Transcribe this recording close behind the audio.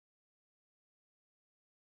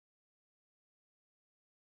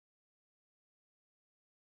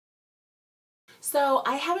So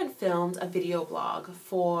I haven't filmed a video blog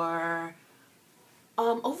for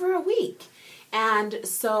over a week. And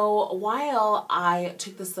so while I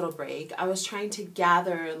took this little break, I was trying to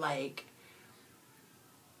gather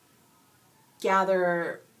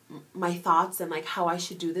my thoughts and how I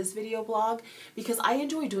should do this video blog, because I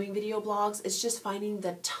enjoy doing video blogs. It's just finding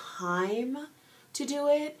the time to do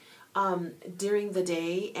it during the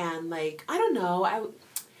day, and I don't know,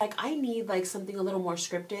 I need something a little more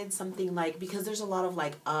scripted, something because there's a lot of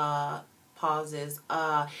pauses,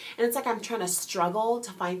 and it's I'm trying to struggle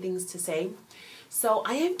to find things to say. So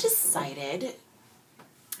I have decided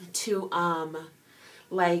to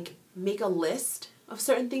make a list of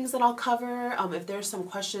certain things that I'll cover. If there's some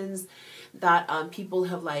questions that people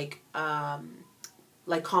have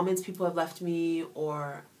comments people have left me,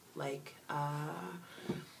 or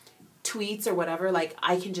tweets or whatever,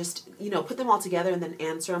 I can just put them all together and then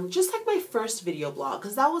answer them, just like my first video blog,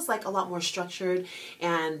 because that was a lot more structured,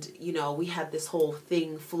 and we had this whole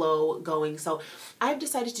thing flow going. So I've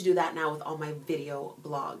decided to do that now with all my video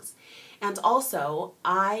blogs. And also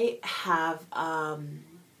I have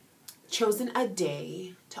chosen a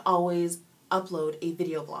day to always upload a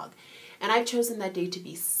video blog. And I've chosen that day to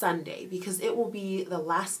be Sunday, because it will be the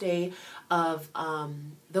last day of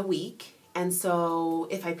the week. And so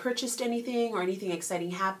if I purchased anything, or anything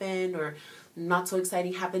exciting happened or not so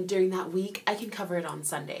exciting happened during that week, I can cover it on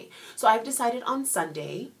Sunday. So I've decided on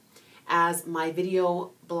Sunday as my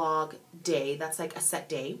video blog day. That's a set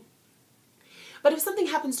day. But if something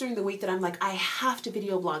happens during the week that I'm I have to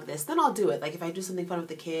video blog this, then I'll do it. If I do something fun with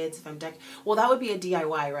the kids, if I'm well, that would be a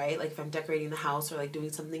DIY, right? If I'm decorating the house or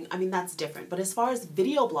doing something, I mean, that's different. But as far as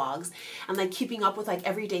video blogs and keeping up with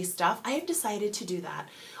everyday stuff, I have decided to do that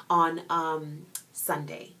on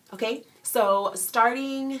Sunday. Okay, so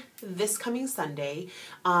starting this coming Sunday,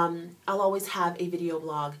 I'll always have a video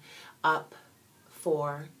blog up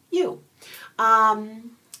for you.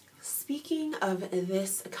 Speaking of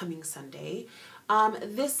this coming Sunday,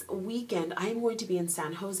 this weekend I am going to be in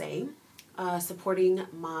San Jose supporting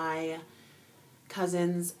my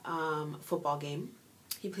cousin's football game.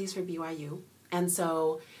 He plays for BYU, and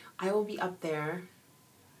so I will be up there.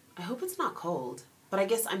 I hope it's not cold, but I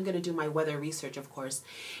guess I'm going to do my weather research, of course.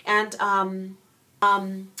 And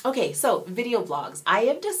okay, so video blogs. I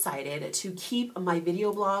have decided to keep my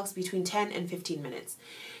video blogs between 10 and 15 minutes.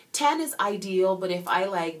 10 is ideal, but if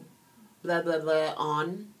I blah blah blah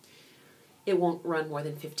on, it won't run more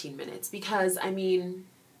than 15 minutes, because I mean,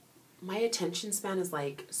 my attention span is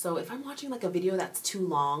so if I'm watching a video that's too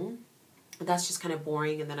long, that's just kind of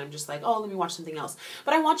boring, and then I'm just oh, let me watch something else.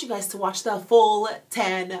 But I want you guys to watch the full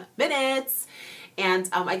 10 minutes. And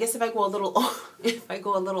I guess if I go a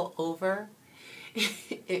little over,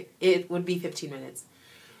 it would be 15 minutes.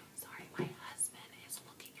 Sorry, my husband is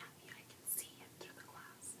looking at me. I can see him through the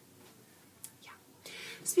glass. Yeah.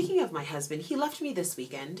 Speaking of my husband, he left me this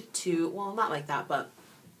weekend to, well, not like that, but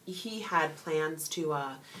he had plans to,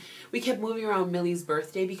 we kept moving around Millie's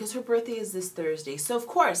birthday, because her birthday is this Thursday. So of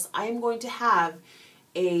course I am going to have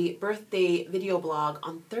a birthday video blog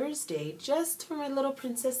on Thursday just for my little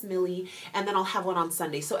princess Millie, and then I'll have one on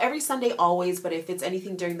Sunday. So every Sunday always, but if it's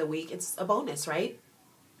anything during the week, it's a bonus, right?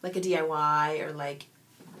 Like a DIY or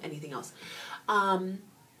anything else.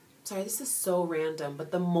 Sorry, this is so random,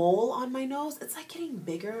 but the mole on my nose, it's getting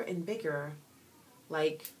bigger and bigger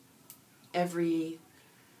every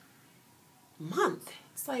month.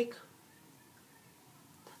 It's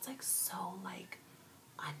that's so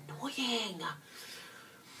annoying.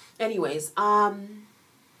 Anyways,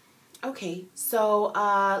 okay, so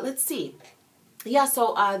let's see. Yeah,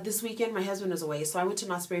 so this weekend my husband was away, so I went to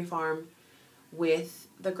Knott's Berry Farm with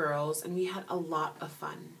the girls, and we had a lot of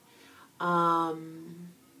fun.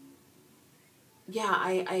 Yeah,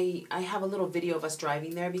 I have a little video of us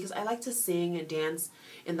driving there, because I like to sing and dance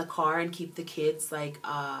in the car and keep the kids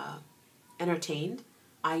entertained.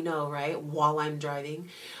 I know, right? While I'm driving.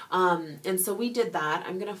 And so we did that.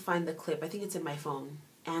 I'm going to find the clip. I think it's in my phone,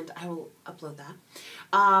 and I will upload that.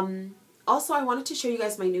 Also, I wanted to show you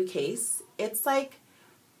guys my new case. It's a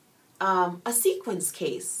sequence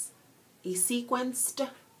case. A sequenced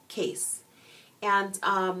case. And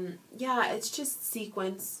yeah, it's just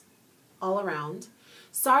sequence all around.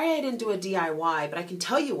 Sorry I didn't do a DIY, but I can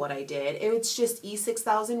tell you what I did. It's just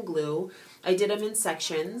E6000 glue. I did them in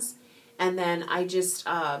sections. And then I just,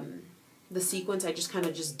 the sequence, I just kind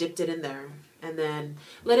of just dipped it in there. And then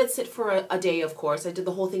let it sit for a day, of course. I did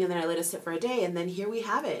the whole thing, and then I let it sit for a day. And then here we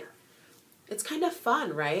have it. It's kind of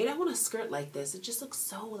fun, right? I want a skirt like this. It just looks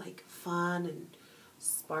so fun and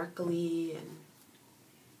sparkly. And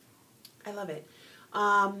I love it.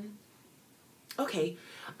 Okay,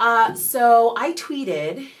 so I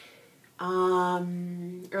tweeted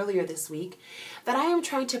earlier this week that I am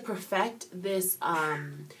trying to perfect this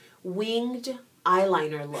winged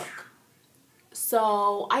eyeliner look.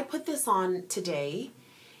 So I put this on today,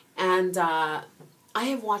 and I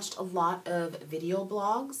have watched a lot of video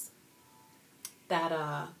blogs that,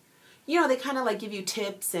 you know, they kind of like give you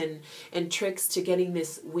tips and tricks to getting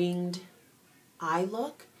this winged eye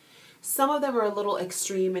look. Some of them are a little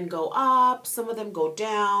extreme and go up, some of them go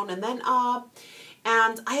down and then up.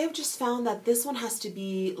 And I have just found that this one has to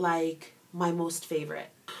be like my most favorite.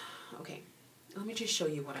 Okay, let me just show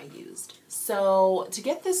you what I used. So to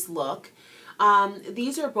get this look,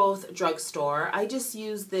 these are both drugstore. I just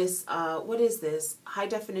used this, what is this? High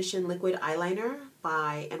Definition Liquid Eyeliner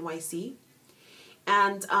by NYC.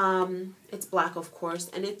 And it's black, of course,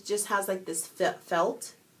 and it just has like this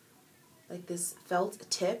felt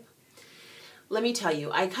tip. Let me tell you,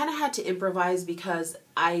 I kind of had to improvise because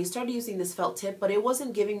I started using this felt tip, but it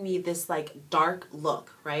wasn't giving me this like dark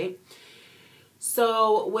look, right?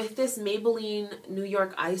 So with this Maybelline New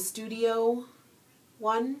York Eye Studio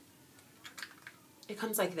one, it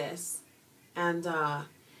comes like this. And I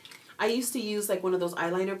used to use like one of those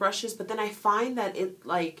eyeliner brushes, but then I find that it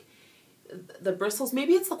like, the bristles,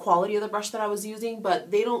 maybe it's the quality of the brush that I was using,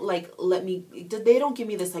 but they don't like they don't give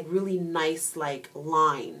me this like really nice like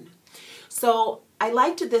line. So I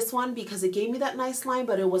liked this one because it gave me that nice line,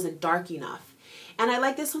 but it wasn't dark enough. And I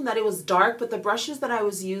like this one that it was dark, but the brushes that I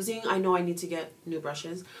was using, I know I need to get new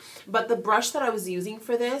brushes, but the brush that I was using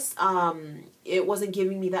for this, it wasn't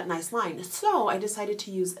giving me that nice line. So I decided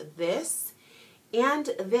to use this and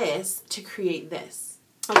this to create this.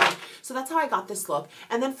 Okay, so that's how I got this look.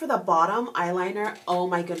 And then for the bottom eyeliner, oh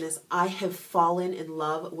my goodness, I have fallen in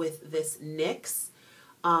love with this NYX.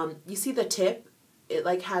 You see the tip? It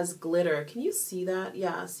like has glitter. Can you see that?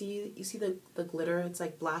 Yeah, see, you see the glitter? It's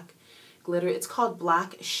like black glitter. It's called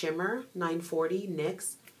Black Shimmer 940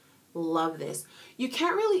 NYX. Love this. You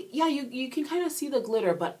can't really, yeah, you can kind of see the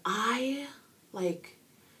glitter, but I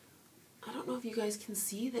don't know if you guys can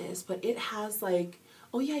see this, but it has like,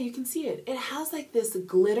 oh yeah, you can see it. It has like this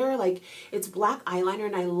glitter, like it's black eyeliner,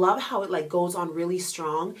 and I love how it like goes on really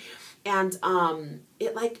strong. And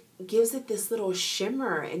it like gives it this little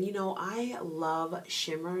shimmer. And you know, I love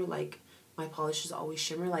shimmer. Like my polishes always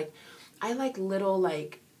shimmer. Like I like little,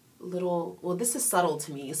 well, this is subtle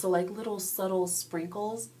to me. So like little subtle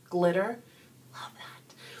sprinkles, glitter. Love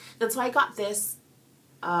that. And so I got this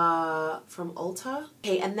from Ulta.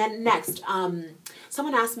 Okay, and then next,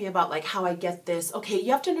 someone asked me about like how I get this. Okay,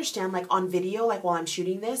 you have to understand, like on video, like while I'm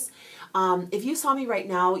shooting this, if you saw me right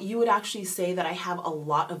now, you would actually say that I have a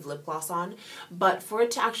lot of lip gloss on, but for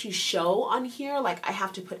it to actually show on here, like I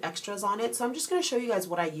have to put extras on it. So I'm just going to show you guys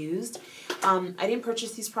what I used. I didn't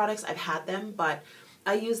purchase these products, I've had them, but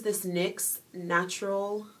I used this NYX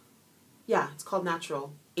Natural, yeah, it's called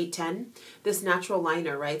Natural 810, this natural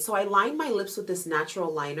liner, right? So I line my lips with this natural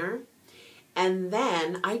liner, and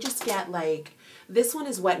then I just get like, this one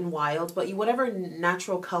is Wet n Wild, but whatever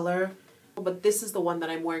natural color, but this is the one that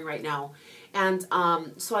I'm wearing right now. And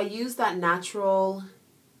so I use that natural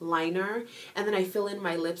liner, and then I fill in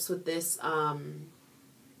my lips with this,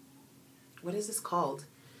 what is this called?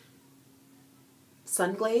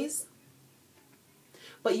 Sun Glaze.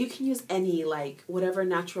 But you can use any, like, whatever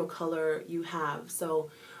natural color you have.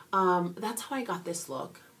 So that's how I got this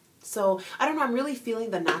look. So, I don't know, I'm really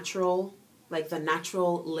feeling the natural, like the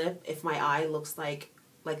natural lip if my eye looks like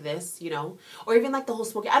this, you know? Or even like the whole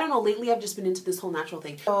smoky. I don't know, lately I've just been into this whole natural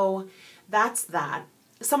thing. So, that's that.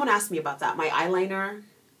 Someone asked me about that. My eyeliner,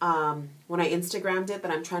 when I Instagrammed it,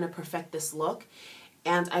 that I'm trying to perfect this look.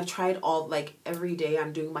 And I've tried all, like, every day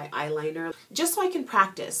I'm doing my eyeliner just so I can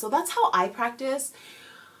practice. So that's how I practice.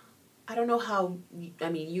 I don't know how, I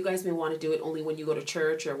mean, you guys may want to do it only when you go to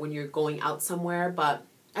church or when you're going out somewhere, but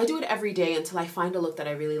I do it every day until I find a look that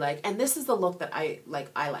I really like. And this is the look that I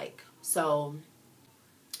like. So,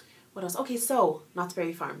 what else? Okay, so, Knott's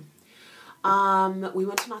Berry Farm. We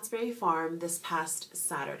went to Knott's Berry Farm this past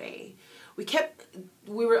Saturday.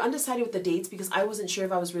 We were undecided with the dates because I wasn't sure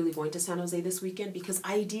if I was really going to San Jose this weekend, because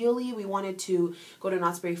ideally we wanted to go to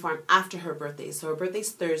Knott's Berry Farm after her birthday. So her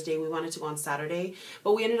birthday's Thursday, we wanted to go on Saturday,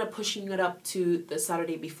 but we ended up pushing it up to the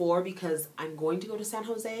Saturday before because I'm going to go to San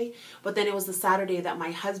Jose, but then it was the Saturday that my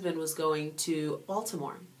husband was going to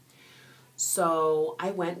Baltimore. So I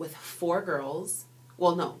went with 4 girls,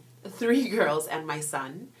 well no, 3 girls and my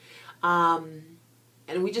son.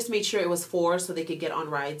 And we just made sure it was 4 so they could get on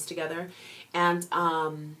rides together. And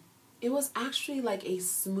it was actually like a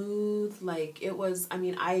smooth, like it was, I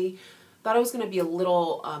mean, I thought it was going to be a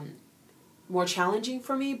little more challenging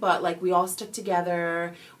for me, but like we all stuck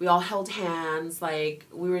together, we all held hands, like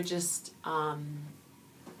we were just,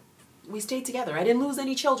 we stayed together. I didn't lose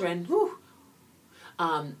any children. Whew.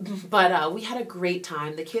 But we had a great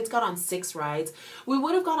time. The kids got on 6 rides. We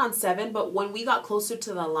would have gone on 7, but when we got closer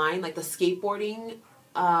to the line, like the skateboarding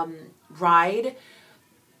ride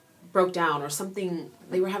broke down or something.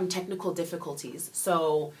 They were having technical difficulties.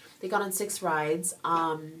 So they got on 6 rides.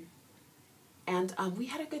 And we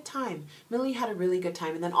had a good time. Millie had a really good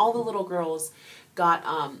time. And then all the little girls got,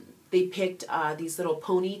 they picked these little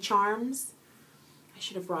pony charms. I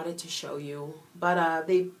should have brought it to show you. But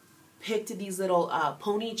they picked these little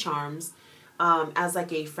pony charms as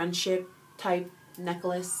like a friendship type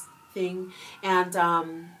necklace thing. And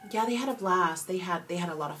yeah, they had a blast. They had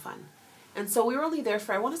a lot of fun. And so we were only there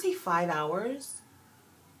for, I want to say 5 hours.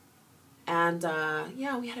 And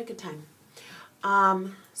yeah, we had a good time.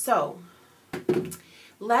 So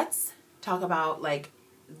let's talk about like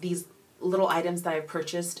these little items that I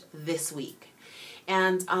purchased this week.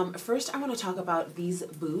 And first I want to talk about these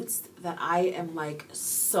boots that I am like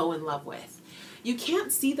so in love with. You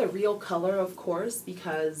can't see the real color, of course,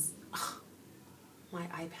 because my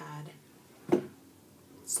iPad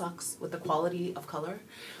sucks with the quality of color.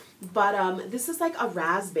 But this is like a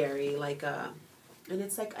raspberry, like and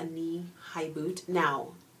it's like a knee-high boot. Now,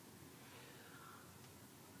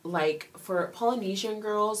 like for Polynesian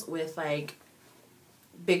girls with like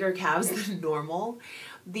bigger calves than normal,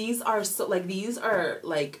 these are so like these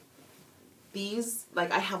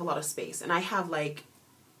like I have a lot of space, and I have like,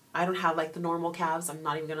 I don't have like the normal calves, I'm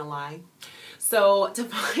not even gonna lie. So to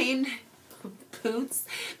find boots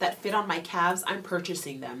that fit on my calves, I'm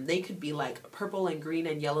purchasing them. They could be like purple and green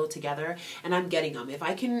and yellow together, and I'm getting them. If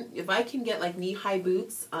I can get like knee-high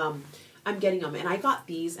boots, I'm getting them. And I got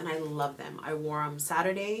these and I love them. I wore them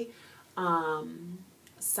Saturday and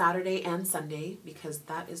Sunday because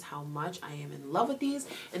that is how much I am in love with these.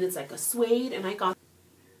 And it's like a suede, and I got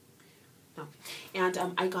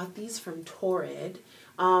these from Torrid.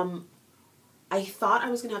 I thought I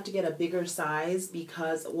was gonna have to get a bigger size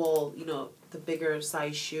because, well, you know, the bigger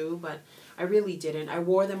size shoe, but I really didn't. I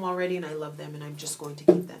wore them already and I love them, and I'm just going to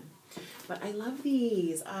keep them. But I love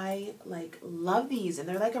these. I like love these, and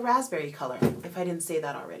they're like a raspberry color, if I didn't say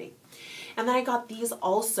that already. And then I got these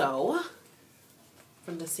also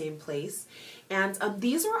from the same place, and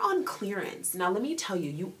these are on clearance. Now let me tell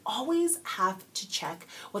you, you always have to check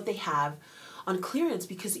what they have on clearance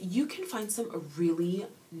because you can find some really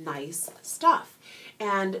nice stuff.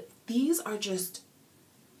 And these are just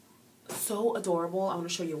so adorable. I want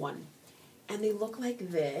to show you one. And they look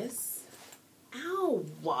like this. Ow!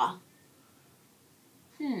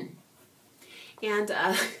 And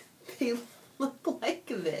they look like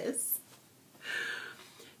this.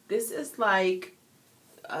 This is like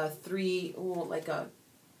a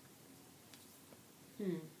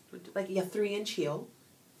 3-inch heel.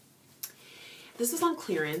 This is on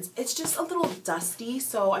clearance. It's just a little dusty,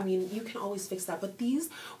 so I mean, you can always fix that. But these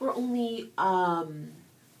were only $8.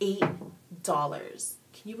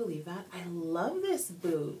 Can you believe that? I love this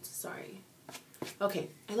boot. Sorry. Okay,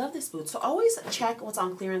 I love this boot. So always check what's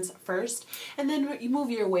on clearance first, and then you move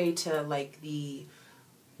your way to like the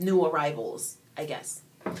new arrivals, I guess.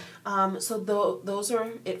 So those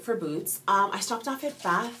are it for boots. I stopped off at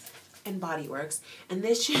Bath and Body Works, and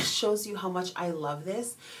this just shows you how much I love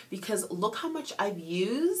this because look how much I've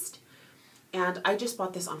used, and I just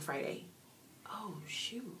bought this on Friday. Oh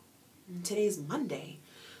shoot, today's Monday.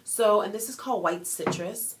 So, and this is called White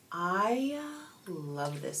Citrus. I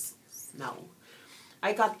love this smell.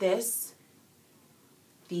 I got this,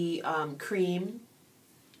 the cream,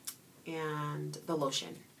 and the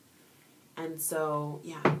lotion. And so,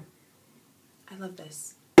 yeah, I love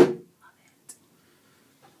this. Love it.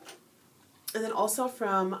 And then also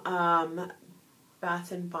from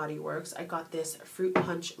Bath and Body Works, I got this Fruit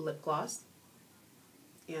Punch lip gloss.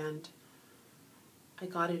 And I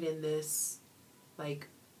got it in this, like,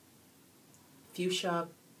 fuchsia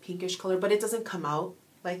pinkish color, but it doesn't come out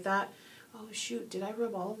like that. Oh shoot, did I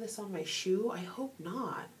rub all of this on my shoe? I hope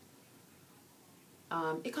not.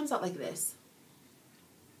 It comes out like this.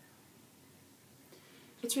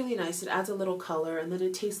 It's really nice. It adds a little color, and then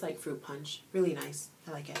it tastes like fruit punch. Really nice.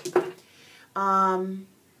 I like it.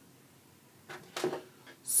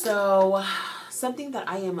 So something that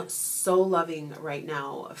I am so loving right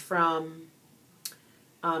now from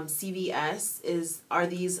CVS are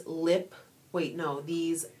these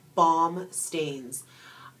these balm stains.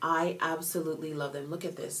 I absolutely love them. Look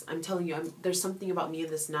at this. I'm telling you, there's something about me in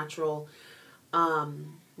this natural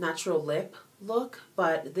lip look,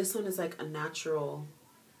 but this one is like a natural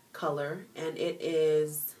color, and it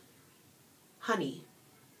is Honey.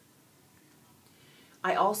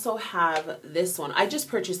 I also have this one. I just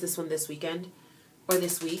purchased this one this weekend, or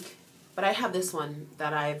this week, but I have this one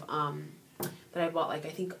that I bought like I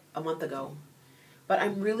think a month ago. But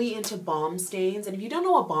I'm really into balm stains, and if you don't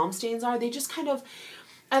know what balm stains are, they just kind of,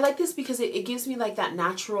 I like this because it gives me like that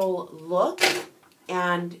natural look,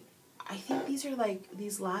 and I think these are like,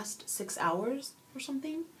 these last 6 hours or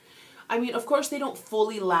something. I mean, of course they don't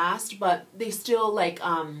fully last, but they still like,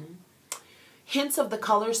 hints of the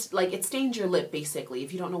colors, like it stains your lip basically,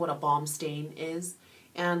 if you don't know what a balm stain is.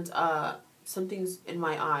 And something's in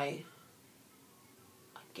my eye.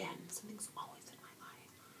 Again, something's always in my eye.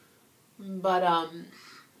 But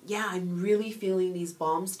yeah, I'm really feeling these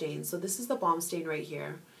balm stains. So this is the balm stain right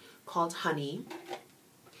here called Honey.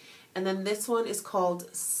 And then this one is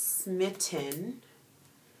called Smitten.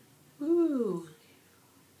 Ooh.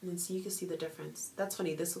 And then so you can see the difference. That's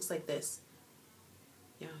funny, this looks like this.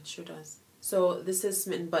 Yeah, it sure does. So this is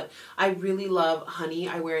Smitten, but I really love Honey.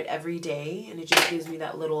 I wear it every day, and it just gives me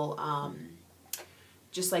that little,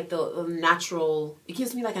 just like the natural, it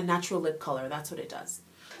gives me like a natural lip color. That's what it does.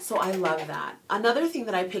 So I love that. Another thing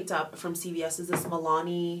that I picked up from CVS is this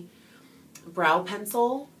Milani brow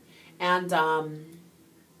pencil. And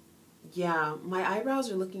yeah, my eyebrows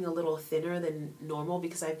are looking a little thinner than normal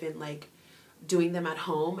because I've been like doing them at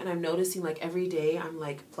home, and I'm noticing like every day I'm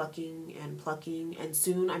like plucking, and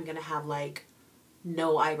soon I'm gonna have like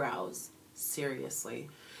no eyebrows. Seriously.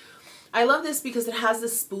 I love this because it has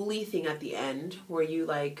this spoolie thing at the end where you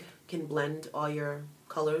like can blend all your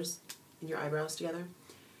colors in your eyebrows together.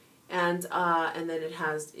 And then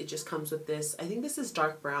it just comes with this. I think this is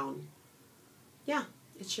dark brown. Yeah,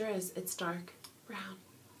 it sure is. It's dark brown.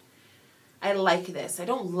 I like this. I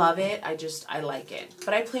don't love it. I like it.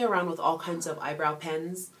 But I play around with all kinds of eyebrow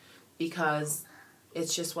pens because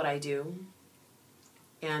it's just what I do.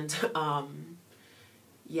 And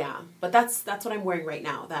yeah, but that's what I'm wearing right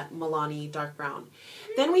now, that Milani dark brown.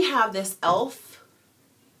 Then we have this e.l.f.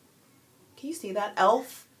 Can you see that?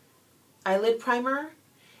 e.l.f. eyelid primer.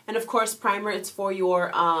 And of course, primer, it's for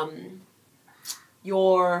your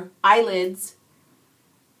eyelids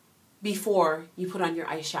before you put on your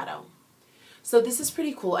eyeshadow. So this is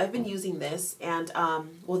pretty cool. I've been using this, and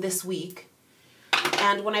well, this week.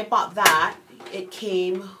 And when I bought that, it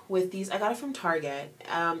came with these. I got it from Target.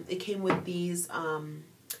 It came with these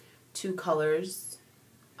two colors,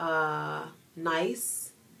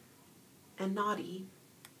 Nice and Naughty.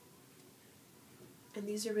 And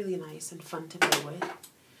these are really nice and fun to play with.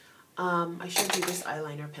 I showed you this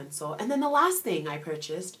eyeliner pencil. And then the last thing I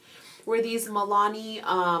purchased were these Milani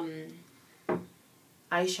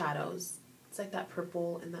eyeshadows. It's like that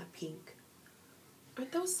purple and that pink.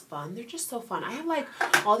 Aren't those fun? They're just so fun. I have like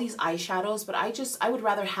all these eyeshadows, but I would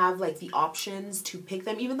rather have like the options to pick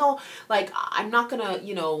them, even though like I'm not gonna,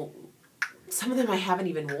 you know, some of them I haven't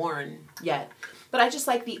even worn yet. But I just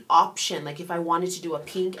like the option. Like if I wanted to do a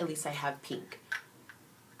pink, at least I have pink.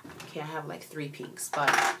 Okay, I have like 3 pinks,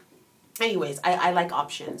 but anyways, I like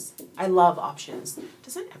options. I love options.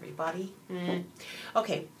 Doesn't everybody?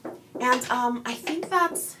 Okay, and I think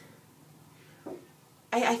that's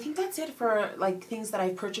it for like things that I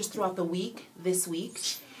purchased throughout the week, this week.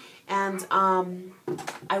 And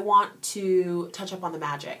I want to touch up on the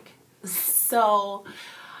magic. So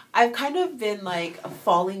I've kind of been like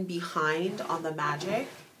falling behind on the magic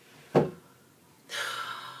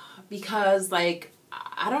because like,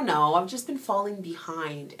 I don't know, I've just been falling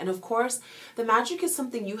behind. And of course, the magic is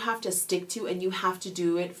something you have to stick to, and you have to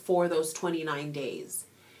do it for those 29 days.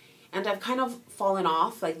 And I've kind of fallen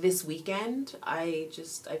off. Like this weekend, I've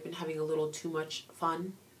been having a little too much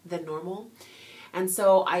fun than normal. And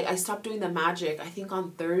so I stopped doing the magic, I think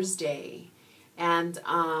on Thursday. And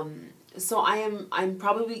so I am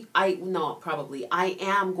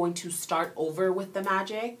going to start over with the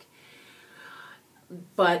magic,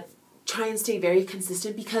 but try and stay very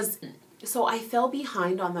consistent because, so I fell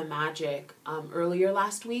behind on the magic earlier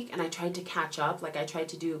last week, and I tried to catch up. Like I tried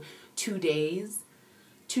to do 2 days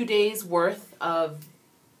worth of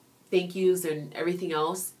thank yous and everything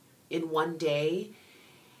else in one day.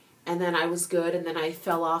 And then I was good, and then I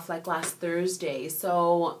fell off like last Thursday.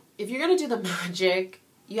 So if you're going to do the magic,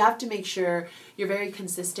 you have to make sure you're very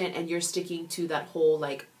consistent and you're sticking to that whole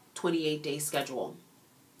like 28-day schedule.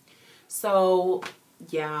 So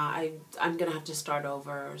yeah, I'm going to have to start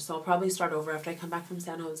over. So I'll probably start over after I come back from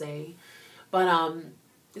San Jose. But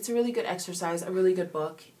it's a really good exercise, a really good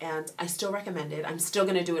book, and I still recommend it. I'm still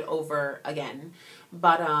going to do it over again.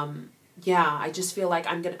 But yeah, I just feel like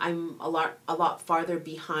I'm a lot farther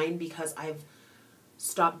behind because I've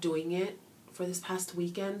stopped doing it for this past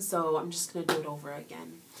weekend, so I'm just going to do it over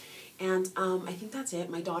again. And I think that's it.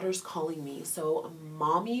 My daughter's calling me. So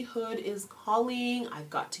mommyhood is calling. I've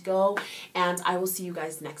got to go. And I will see you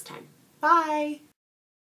guys next time. Bye.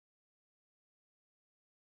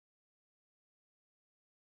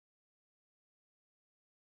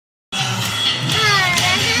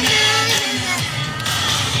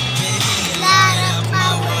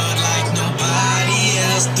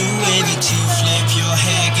 Doing it, you flip your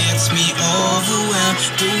hair gets me overwhelmed.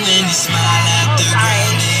 Doing it, smile at the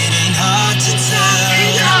ground, it ain't hard to